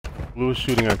Blue is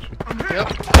shooting at you. Yep.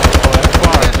 Oh, that's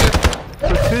far.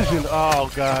 Precision.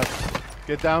 Oh, God.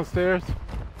 Get downstairs.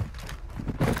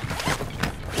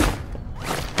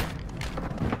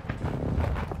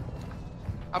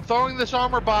 I'm throwing this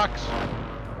armor box.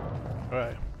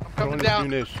 Alright. I'm coming down.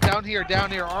 Down here,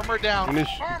 armor down.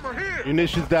 Armor here.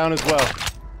 Munitions down as well.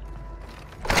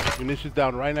 Munitions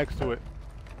down right next to it.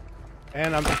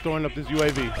 And I'm just throwing up this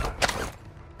UAV.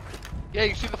 Yeah,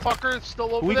 you see the fucker? It's still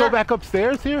over there? Can we go back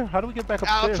upstairs here? How do we get back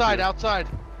upstairs? Outside.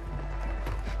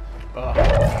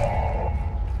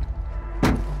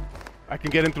 I can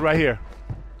get in through right here.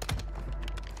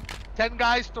 10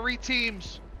 guys, 3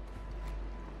 teams.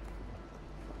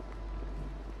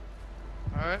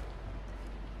 Alright.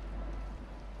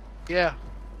 Yeah.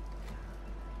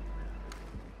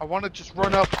 I want to just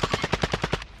run up.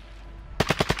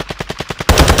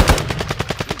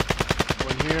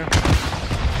 One here.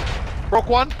 Broke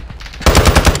one.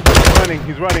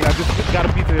 He's running. I just got a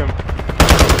beat to him.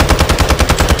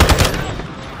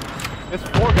 There's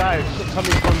 4 guys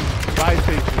coming from the buy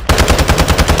station.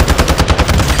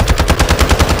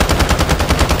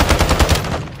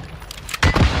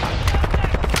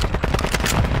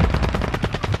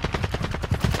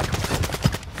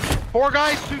 Four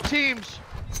guys, 2 teams.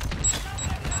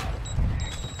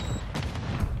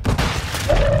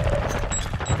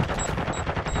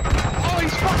 Oh,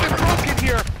 he's fucking broken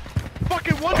here.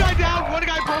 Fucking one guy down, one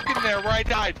guy broken there where I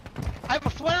died. I have a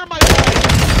flare on my body.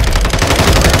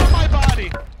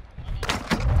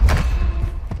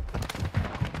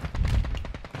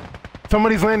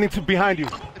 Somebody's landing behind you.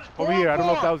 Over here. I don't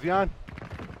know if that was Yan.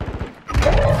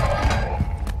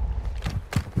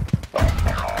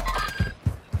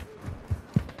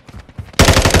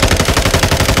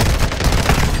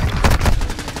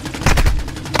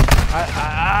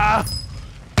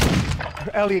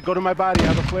 Elliot, go to my body. I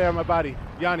have a flare on my body.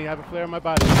 Yani, I have a flare on my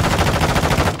body.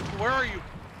 Where are you?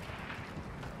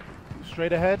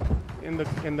 Straight ahead in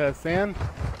the sand.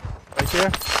 Right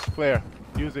there. Flare.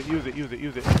 Use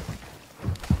it.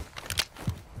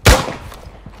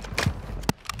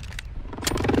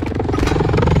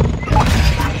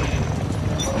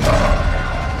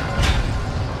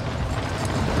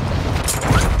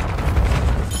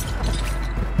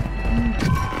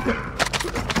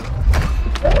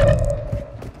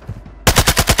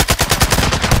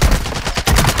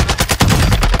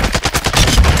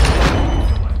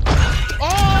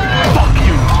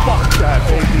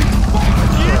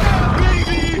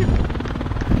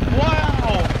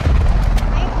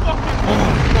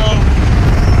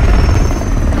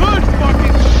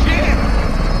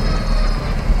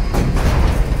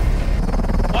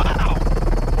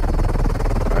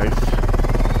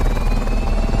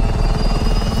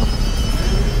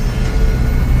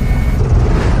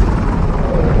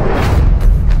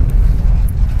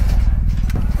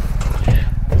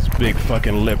 Big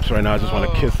fucking lips right now. I just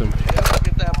want to kiss him. Yeah,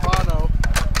 get that mono.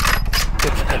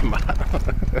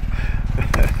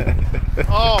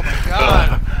 Oh my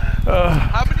god.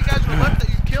 How many guys were left that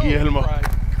you killed?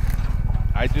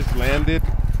 I just landed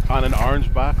on an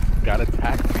orange box, got a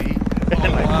taxi,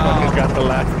 and I fucking got the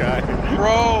last guy.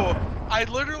 Bro, I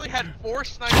literally had 4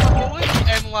 sniper bullets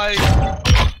and like,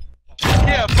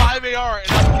 yeah, 5 AR,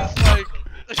 and I was just like,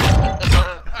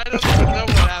 I don't even know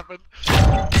what happened.